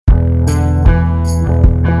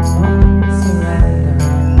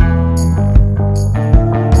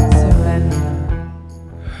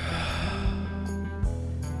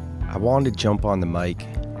wanted to jump on the mic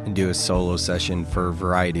and do a solo session for a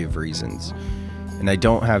variety of reasons. And I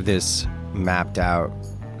don't have this mapped out,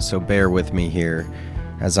 so bear with me here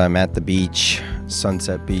as I'm at the beach,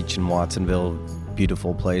 Sunset Beach in Watsonville,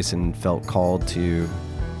 beautiful place, and felt called to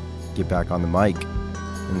get back on the mic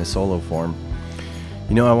in the solo form.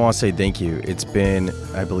 You know, I want to say thank you. It's been,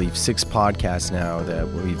 I believe, 6 podcasts now that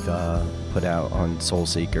we've put out on Soul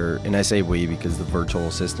Seeker. And I say we because the virtual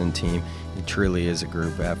assistant team, it truly is a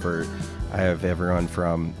group effort. I have everyone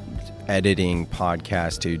from editing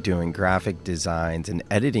podcasts to doing graphic designs, and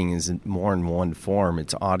editing is more in one form.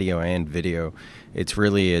 It's audio and video. It's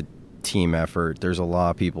really a team effort. There's a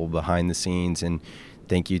lot of people behind the scenes, and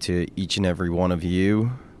thank you to each and every one of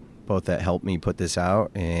you, both that helped me put this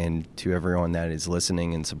out and to everyone that is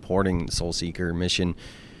listening and supporting the Soul Seeker mission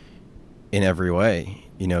in every way.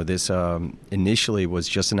 You know, this initially was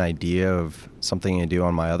just an idea of something I do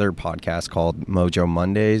on my other podcast called Mojo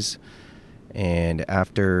Mondays. And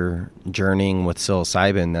after journeying with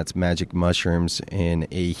psilocybin, that's magic mushrooms, in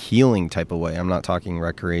a healing type of way. I'm not talking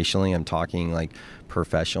recreationally. I'm talking like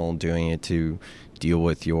professional, doing it to deal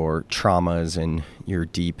with your traumas and your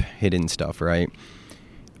deep hidden stuff, right?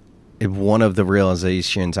 One of the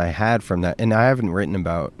realizations I had from that, and I haven't written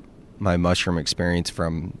about my mushroom experience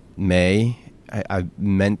from May. I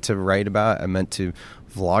meant to write about it. I meant to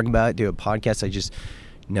vlog about it, do a podcast. I just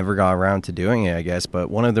never got around to doing it, I guess. But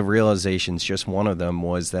one of the realizations, just one of them,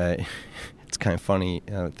 was that it's kind of funny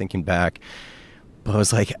thinking back, but I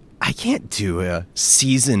was like, I can't do a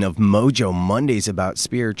season of Mojo Mondays about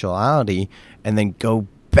spirituality and then go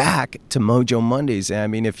back to Mojo Mondays. And I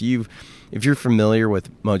mean, if you're familiar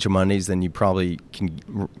with Mojo Mondays, then you probably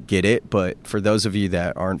can get it. But for those of you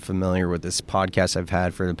that aren't familiar with this podcast I've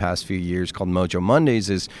had for the past few years called Mojo Mondays,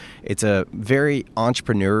 it's a very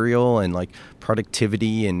entrepreneurial and like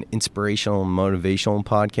productivity and inspirational and motivational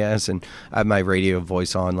podcast. And I have my radio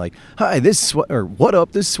voice on like, hi, what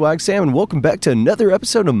up? This is Swag Sam, and welcome back to another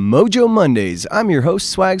episode of Mojo Mondays. I'm your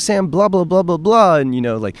host, Swag Sam, blah, blah, blah, blah, blah. And, you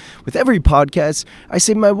know, like with every podcast, I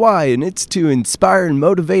say my why, and it's to inspire and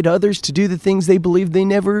motivate others to do the things they believe they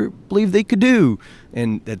never believed they could do.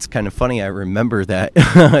 And that's kind of funny. I remember that.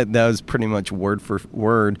 That was pretty much word for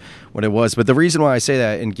word what it was. But the reason why I say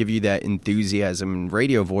that and give you that enthusiasm and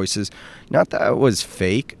radio voice is not that it was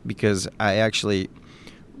fake, because I actually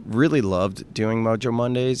really loved doing Mojo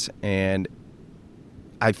Mondays, and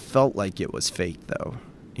I felt like it was fake though.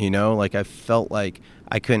 You know, like I felt like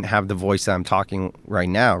I couldn't have the voice that I'm talking right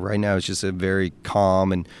now. Right now it's just a very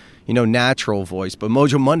calm and, you know, natural voice. But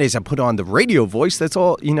Mojo Mondays, I put on the radio voice. That's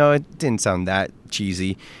all, you know, it didn't sound that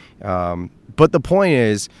cheesy. But the point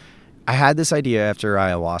is, I had this idea after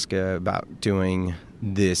ayahuasca about doing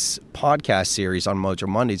this podcast series on Mojo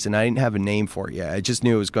Mondays, and I didn't have a name for it yet. I just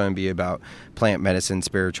knew it was going to be about plant medicine,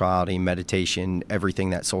 spirituality, meditation, everything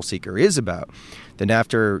that Soul Seeker is about. Then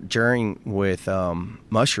after journeying with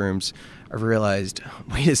mushrooms, I realized,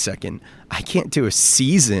 wait a second, I can't do a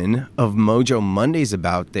season of Mojo Mondays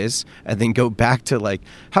about this and then go back to like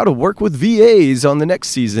how to work with VAs on the next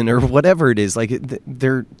season or whatever it is. Like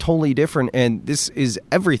they're totally different, and this is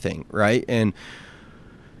everything, right? And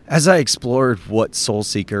as I explored what Soul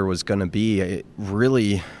Seeker was going to be, it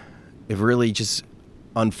really just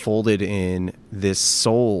unfolded in this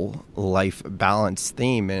soul life balance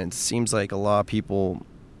theme. And it seems like a lot of people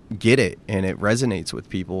get it and it resonates with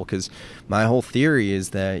people, because my whole theory is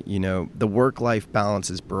that, you know, the work-life balance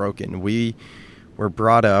is broken. We were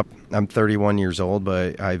brought up, I'm 31 years old,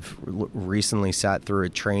 but I've recently sat through a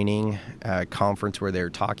training at a conference where they were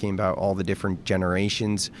talking about all the different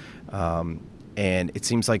generations. And it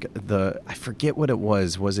seems like I forget what it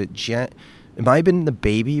was. It might have been the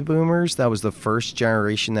baby boomers. That was the first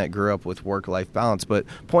generation that grew up with work-life balance. But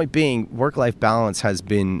point being, work-life balance has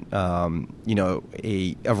been, around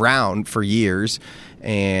for years.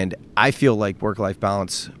 And I feel like work-life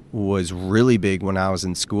balance was really big when I was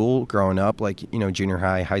in school growing up, like, you know, junior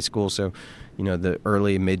high, high school. So, you know, the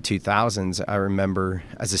early mid-2000s, I remember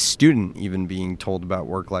as a student even being told about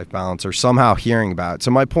work-life balance or somehow hearing about it.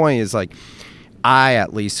 So my point is, like, I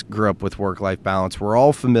at least grew up with work-life balance. We're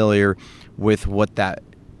all familiar with what that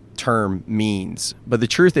term means. But the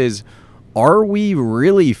truth is, are we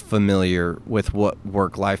really familiar with what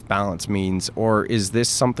work-life balance means? Or is this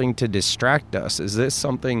something to distract us? Is this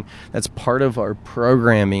something that's part of our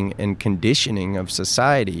programming and conditioning of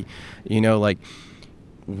society? You know, like,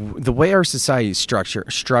 the way our society is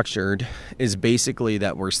structured is basically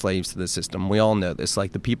that we're slaves to the system. We all know this.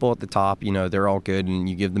 Like, the people at the top, you know, they're all good, and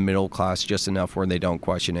you give the middle class just enough where they don't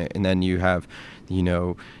question it. And then you have, you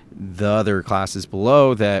know, the other classes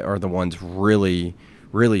below that are the ones really,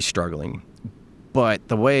 really struggling. But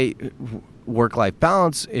the way work-life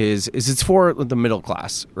balance is it's for the middle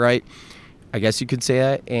class, right? I guess you could say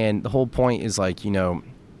that. And the whole point is like,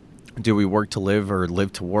 do we work to live or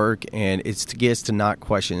live to work? And it's to get us to not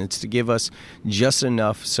question. It's to give us just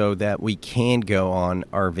enough so that we can go on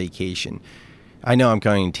our vacation. I know I'm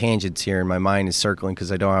going in tangents here and my mind is circling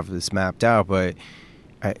because I don't have this mapped out, but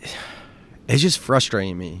it's just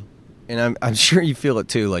frustrating me. And I'm sure you feel it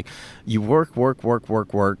too. Like you work,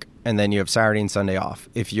 and then you have Saturday and Sunday off.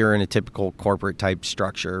 If you're in a typical corporate type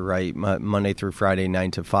structure, right? Monday through Friday,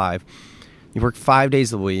 9 to 5. You work 5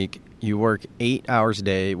 days a week. You work 8 hours a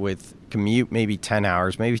day with commute, maybe 10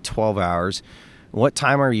 hours, maybe 12 hours. What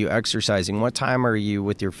time are you exercising? What time are you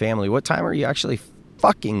with your family? What time are you actually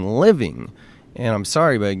fucking living? And I'm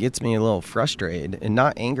sorry, but it gets me a little frustrated. And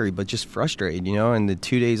not angry, but just frustrated, And the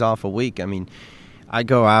 2 days off a week, I mean, I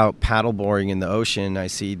go out paddleboarding in the ocean. I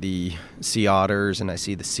see the sea otters and I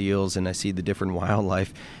see the seals and I see the different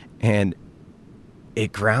wildlife. And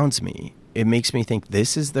it grounds me. It makes me think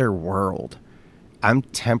this is their world. I'm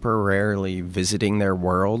temporarily visiting their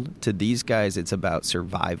world. To these guys, it's about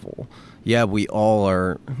survival. Yeah, we all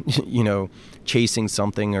are, chasing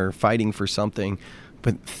something or fighting for something.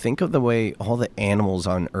 But think of the way all the animals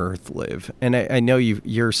on Earth live. And I know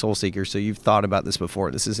you're a soul seeker, so you've thought about this before.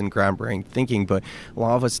 This isn't groundbreaking thinking, but a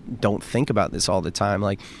lot of us don't think about this all the time.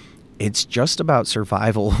 Like, it's just about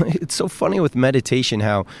survival. It's so funny with meditation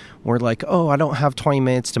how we're like, oh, I don't have 20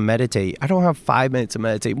 minutes to meditate. I don't have 5 minutes to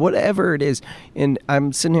meditate, whatever it is. And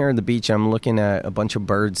I'm sitting here on the beach. I'm looking at a bunch of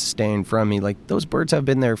birds staying in front of me. Like, those birds have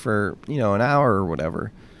been there for, an hour or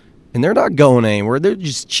whatever. And they're not going anywhere. They're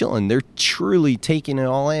just chilling. They're truly taking it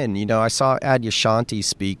all in. I saw Adyashanti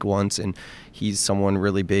speak once, and he's someone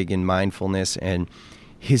really big in mindfulness. And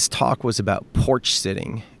his talk was about porch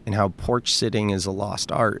sitting and how porch sitting is a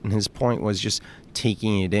lost art. And his point was just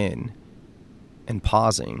taking it in and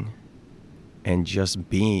pausing and just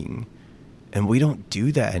being. And we don't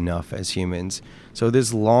do that enough as humans. So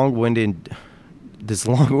this long-winded,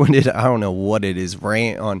 I don't know what it is,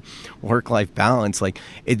 rant on work-life balance, like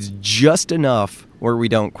it's just enough where we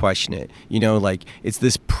don't question it. Like it's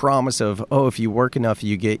this promise of, oh, if you work enough,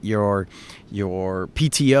 you get your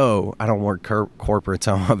PTO. I don't work corporate,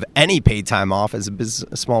 so I don't have any paid time off as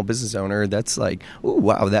a small business owner. That's like, oh,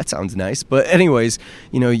 wow, that sounds nice. But anyways,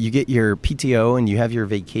 you get your PTO and you have your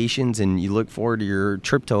vacations and you look forward to your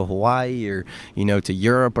trip to Hawaii or, to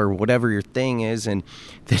Europe or whatever your thing is. And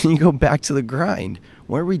then you go back to the grind.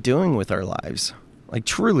 What are we doing with our lives? Like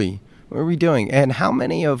truly, what are we doing? And how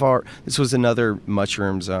many of this was another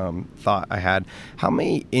mushrooms thought I had. How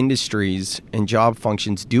many industries and job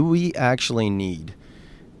functions do we actually need?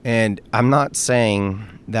 And I'm not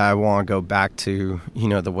saying that I want to go back to,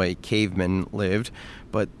 the way cavemen lived,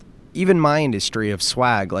 but even my industry of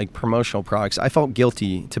swag, like promotional products, I felt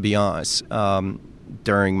guilty, to be honest,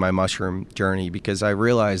 during my mushroom journey because I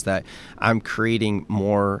realized that I'm creating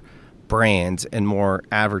more brands and more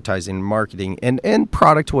advertising and marketing and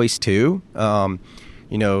product waste too.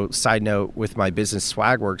 Side note with my business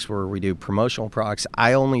Swagworks, where we do promotional products,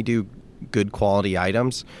 I only do good quality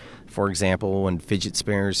items. For example, when fidget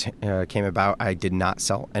spinners came about, I did not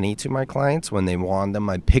sell any to my clients when they wanted them.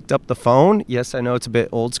 I picked up the phone. Yes, I know it's a bit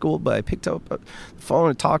old school, but I picked up the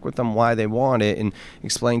phone and talked with them why they want it and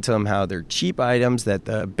explained to them how they're cheap items, that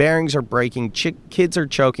the bearings are breaking, kids are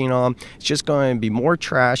choking on them. It's just going to be more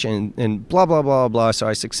trash and blah, blah, blah, blah. So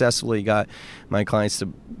I successfully got my clients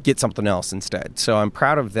to get something else instead. So I'm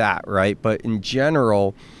proud of that, right? But in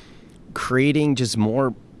general, creating just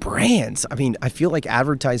more brands. I mean, I feel like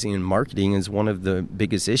advertising and marketing is one of the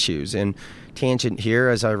biggest issues. And tangent here,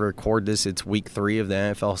 as I record this, it's week 3 of the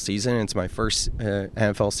NFL season. It's my first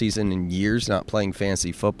NFL season in years not playing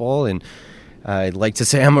fantasy football. And I'd like to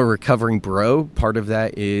say I'm a recovering bro. Part of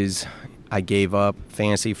that is I gave up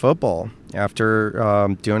fantasy football. After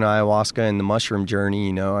doing ayahuasca and the mushroom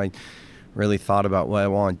journey, I really thought about what I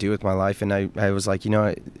want to do with my life. And I was like,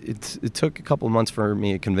 it took a couple of months for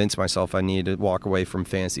me to convince myself I needed to walk away from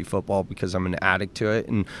fantasy football because I'm an addict to it.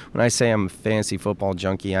 And when I say I'm a fantasy football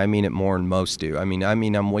junkie, I mean it more than most do. I mean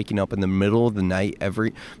I'm waking up in the middle of the night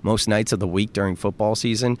most nights of the week during football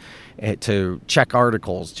season to check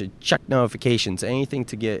articles, to check notifications, anything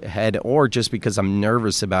to get ahead, or just because I'm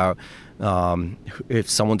nervous about if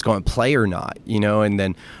someone's going to play or not, and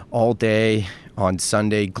then all day on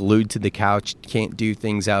Sunday, glued to the couch, can't do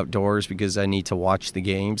things outdoors because I need to watch the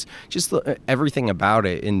games. Just everything about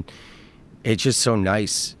it. And it's just so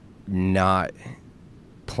nice not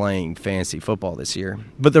playing fantasy football this year.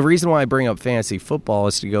 But the reason why I bring up fantasy football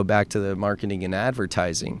is to go back to the marketing and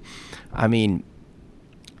advertising. I mean,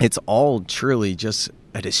 it's all truly just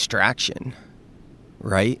a distraction.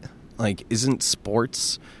 right? Like, isn't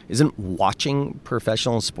watching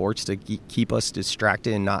professional sports to keep us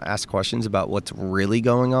distracted and not ask questions about what's really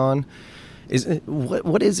going on?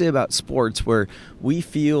 What is it about sports where we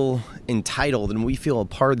feel entitled and we feel a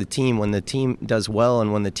part of the team when the team does well,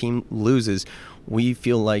 and when the team loses, we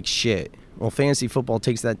feel like shit? Well, fantasy football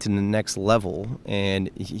takes that to the next level, and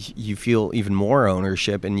you feel even more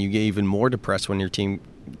ownership, and you get even more depressed when your team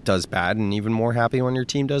does bad and even more happy when your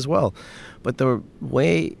team does well. But the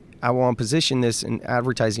way I want to position this in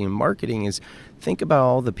advertising and marketing is, think about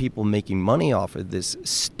all the people making money off of this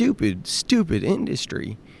stupid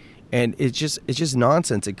industry. And it's just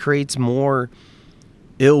nonsense. It creates more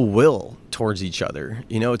ill will towards each other.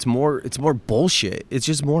 You know, it's more bullshit. It's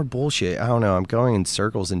just more bullshit. I don't know. I'm going in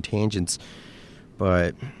circles and tangents,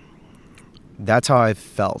 but that's how I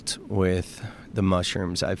felt with the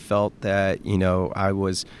mushrooms. I felt that, you know, I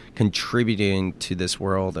was contributing to this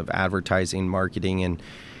world of advertising, marketing, and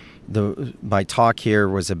my talk here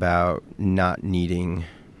was about not needing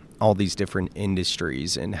all these different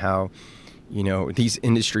industries, and how, you know, these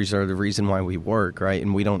industries are the reason why we work, right?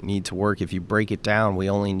 And we don't need to work. If you break it down, we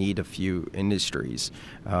only need a few industries.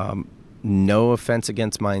 No offense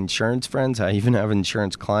against my insurance friends. I even have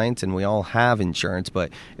insurance clients, and we all have insurance,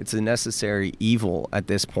 but it's a necessary evil at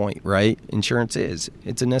this point, right? Insurance it's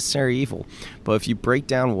a necessary evil. But if you break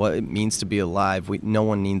down what it means to be alive, no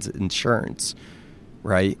one needs insurance,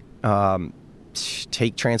 right?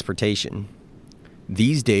 Take transportation.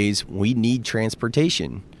 These days, we need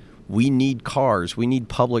transportation. We need cars. We need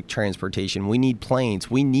public transportation. We need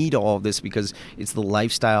planes. We need all of this because it's the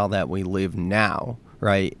lifestyle that we live now,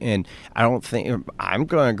 right? And I don't think I'm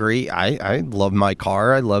going to agree. I love my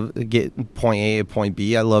car. I love getting point A to point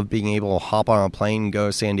B. I love being able to hop on a plane and go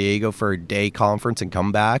to San Diego for a day conference and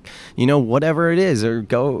come back, you know, whatever it is, or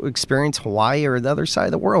go experience Hawaii or the other side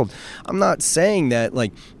of the world. I'm not saying that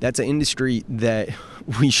like that's an industry that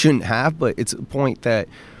we shouldn't have, but it's a point that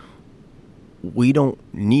we don't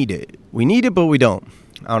need it. We need it, but we don't.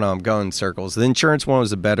 I don't know. I'm going in circles. The insurance one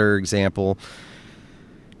was a better example.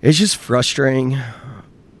 It's just frustrating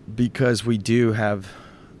because we do have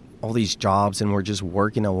all these jobs and we're just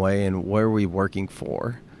working away. And what are we working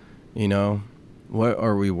for? You know, what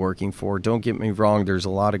are we working for? Don't get me wrong. There's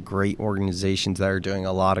a lot of great organizations that are doing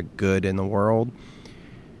a lot of good in the world.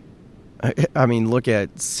 I mean, look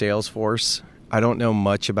at Salesforce. I don't know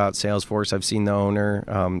much about Salesforce. I've seen the owner,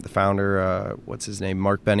 the founder, what's his name,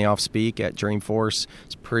 Mark Benioff, speak at Dreamforce.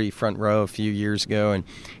 It's pretty front row a few years ago,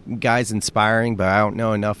 and guy's inspiring, but I don't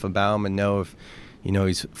know enough about him and know if, you know,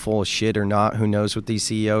 he's full of shit or not. Who knows with these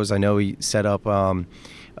CEOs? I know he set up an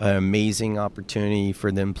amazing opportunity for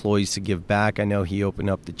the employees to give back. I know he opened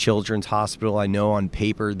up the children's hospital. I know on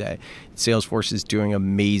paper that Salesforce is doing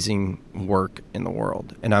amazing work in the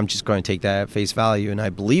world, and I'm just going to take that at face value, and I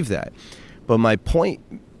believe that. But my point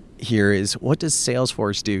here is, what does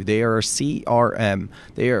Salesforce do? They are a CRM.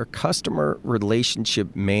 They are a customer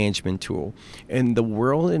relationship management tool. In the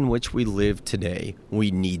world in which we live today,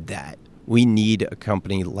 we need that. We need a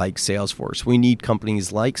company like Salesforce. We need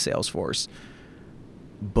companies like Salesforce.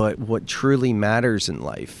 But what truly matters in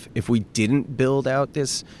life, if we didn't build out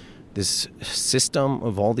this system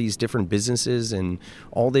of all these different businesses and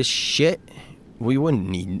all this shit, we wouldn't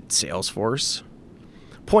need Salesforce.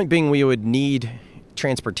 Point being, we would need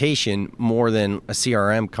transportation more than a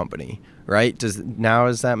CRM company, right? Does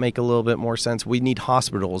that make a little bit more sense? We need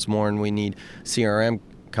hospitals more than we need CRM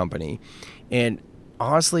company. And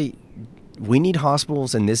honestly, we need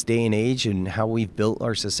hospitals in this day and age and how we've built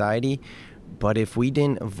our society. But if we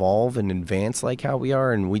didn't evolve and advance like how we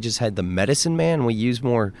are, and we just had the medicine man, we use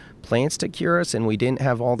more plants to cure us, and we didn't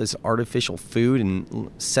have all this artificial food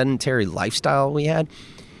and sedentary lifestyle we had,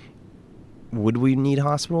 would we need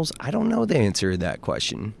hospitals? I don't know the answer to that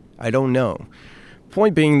question. I don't know.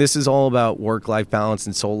 Point being, this is all about work-life balance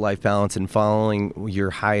and soul-life balance and following your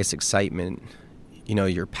highest excitement, you know,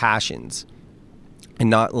 your passions, and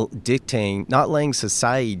not letting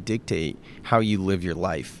society dictate how you live your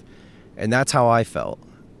life. And that's how I felt.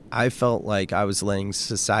 I felt like I was letting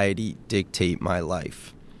society dictate my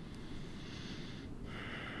life.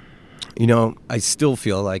 You know, I still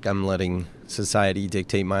feel like I'm letting society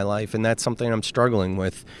dictate my life, and that's something I'm struggling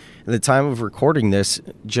with. At the time of recording this,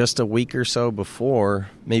 just a week or so before,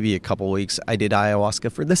 maybe a couple weeks, I did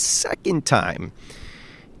ayahuasca for the second time.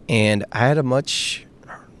 And I had a much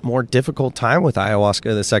more difficult time with ayahuasca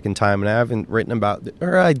the second time, and I haven't written about it,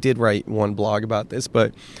 or I did write one blog about this,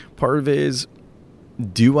 but part of it is,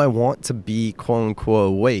 do I want to be quote-unquote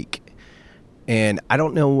awake? And I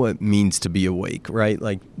don't know what it means to be awake, right?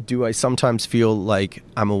 Like, do I sometimes feel like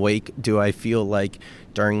I'm awake? Do I feel like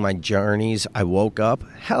during my journeys I woke up?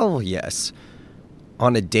 Hell yes.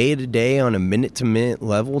 On a day-to-day, on a minute-to-minute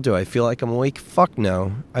level, do I feel like I'm awake? Fuck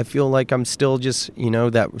no. I feel like I'm still just,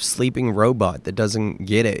 that sleeping robot that doesn't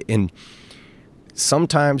get it. And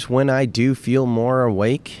sometimes when I do feel more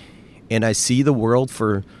awake and I see the world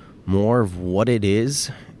for more of what it is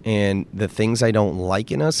and the things I don't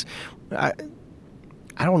like in us,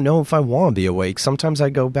 I don't know if I want to be awake. Sometimes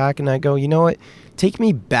I go back and I go, you know what? Take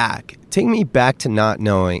me back. Take me back to not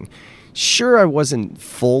knowing. Sure, I wasn't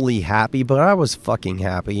fully happy, but I was fucking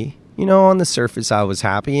happy. On the surface, I was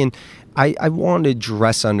happy. And I wanted to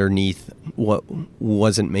dress underneath what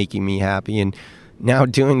wasn't making me happy. And now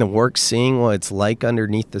doing the work, seeing what it's like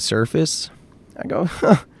underneath the surface, I go,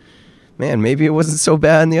 man, maybe it wasn't so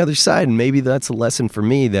bad on the other side. And maybe that's a lesson for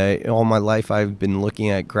me that all my life I've been looking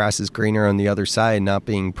at grass is greener on the other side, not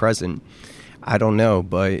being present. I don't know,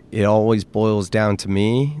 but it always boils down to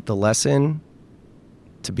me, the lesson,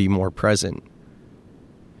 to be more present.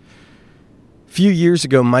 A few years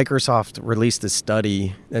ago, Microsoft released a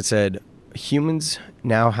study that said humans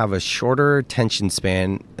now have a shorter attention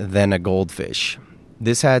span than a goldfish.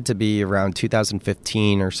 This had to be around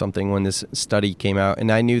 2015 or something when this study came out.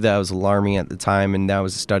 And I knew that was alarming at the time. And that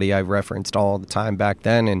was a study I referenced all the time back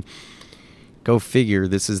then. And go figure,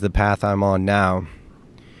 this is the path I'm on now.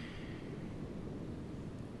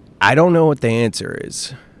 I don't know what the answer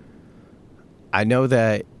is. I know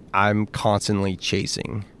that I'm constantly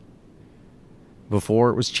chasing. Before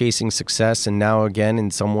it was chasing success. And now again, in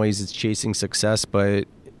some ways it's chasing success. But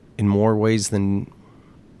in more ways than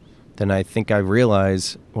I think I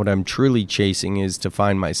realize, what I'm truly chasing is to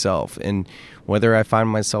find myself. And whether I find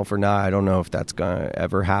myself or not, I don't know if that's going to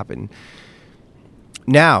ever happen.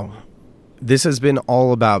 Now, this has been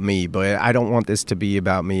all about me, but I don't want this to be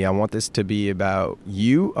about me. I want this to be about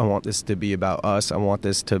you. I want this to be about us. I want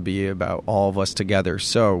this to be about all of us together.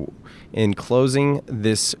 So, in closing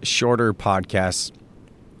this shorter podcast,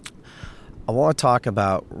 I want to talk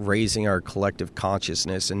about raising our collective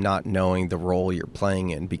consciousness and not knowing the role you're playing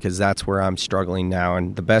in, because that's where I'm struggling now.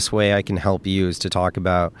 And the best way I can help you is to talk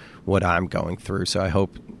about what I'm going through. So I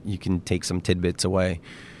hope you can take some tidbits away.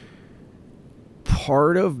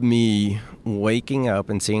 Part of me waking up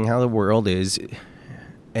and seeing how the world is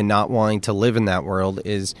and not wanting to live in that world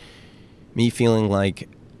is me feeling like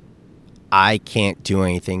I can't do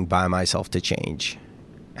anything by myself to change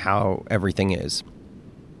how everything is.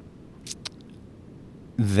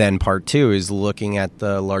 Then part two is looking at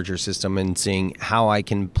the larger system and seeing how I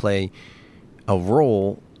can play a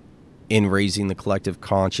role in raising the collective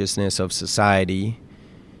consciousness of society.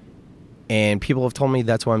 And people have told me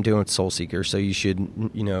that's what I'm doing with Soul Seeker. So you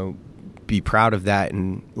should, be proud of that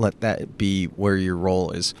and let that be where your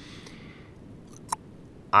role is.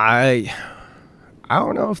 I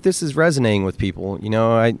don't know if this is resonating with people.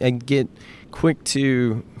 I get quick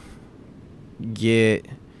to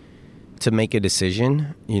make a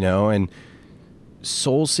decision, and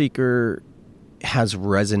Soul Seeker has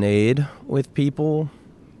resonated with people,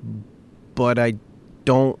 but I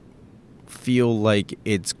don't feel like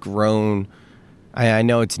it's grown. I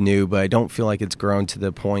know it's new, but I don't feel like it's grown to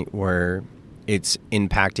the point where it's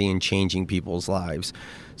impacting and changing people's lives.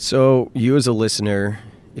 So you as a listener,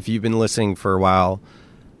 if you've been listening for a while,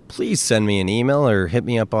 please send me an email or hit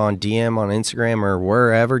me up on DM on Instagram or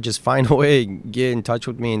wherever. Just find a way to get in touch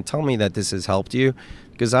with me and tell me that this has helped you,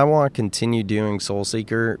 because I want to continue doing Soul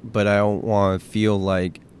Seeker, but I don't want to feel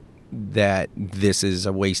like that this is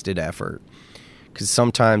a wasted effort. Because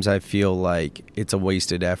sometimes I feel like it's a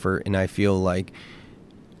wasted effort and I feel like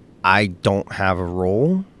I don't have a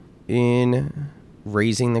role in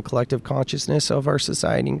raising the collective consciousness of our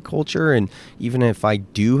society and culture. And even if I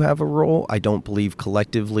do have a role, I don't believe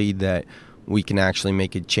collectively that we can actually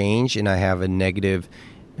make a change. And I have a negative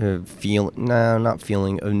a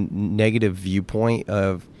negative viewpoint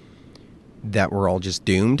of that we're all just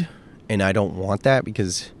doomed. And I don't want that,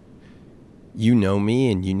 because you know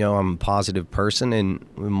me and I'm a positive person. And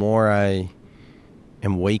the more I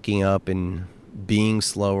am waking up and being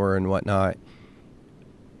slower and whatnot,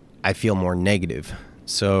 I feel more negative.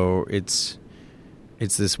 So it's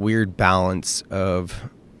this weird balance of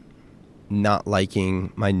not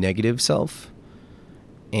liking my negative self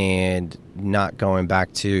and not going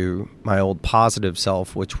back to my old positive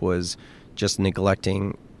self, which was just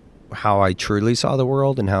neglecting how I truly saw the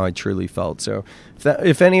world and how I truly felt. So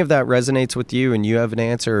if any of that resonates with you and you have an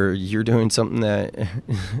answer, or you're doing something that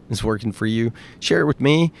is working for you, share it with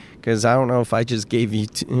me, because I don't know if I just gave you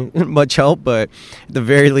much help, but at the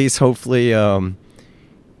very least, hopefully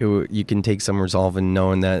you can take some resolve in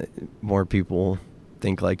knowing that more people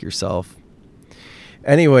think like yourself.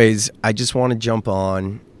 Anyways, I just want to jump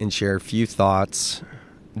on and share a few thoughts.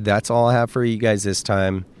 That's all I have for you guys this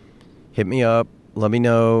time. Hit me up. Let me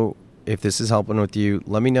know if this is helping with you.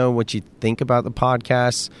 Let me know what you think about the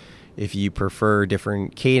podcast. If you prefer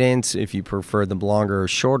different cadence, if you prefer them longer or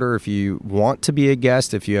shorter, if you want to be a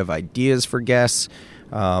guest, if you have ideas for guests.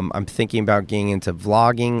 I'm thinking about getting into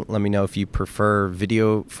vlogging. Let me know if you prefer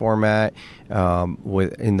video format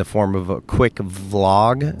in the form of a quick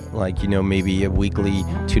vlog, like, maybe a weekly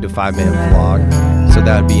 2 to 5 minute vlog. So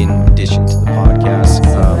that would be in addition to the podcast.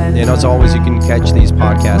 And as always, you can catch these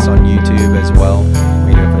podcasts on YouTube as well.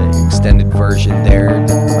 We have an extended version there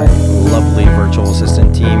that my lovely virtual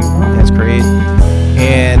assistant team has created.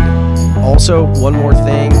 And also, one more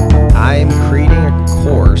thing, I'm creating a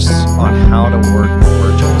course on how to work with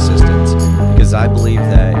virtual assistants, because I believe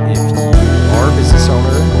that if you are a business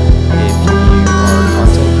owner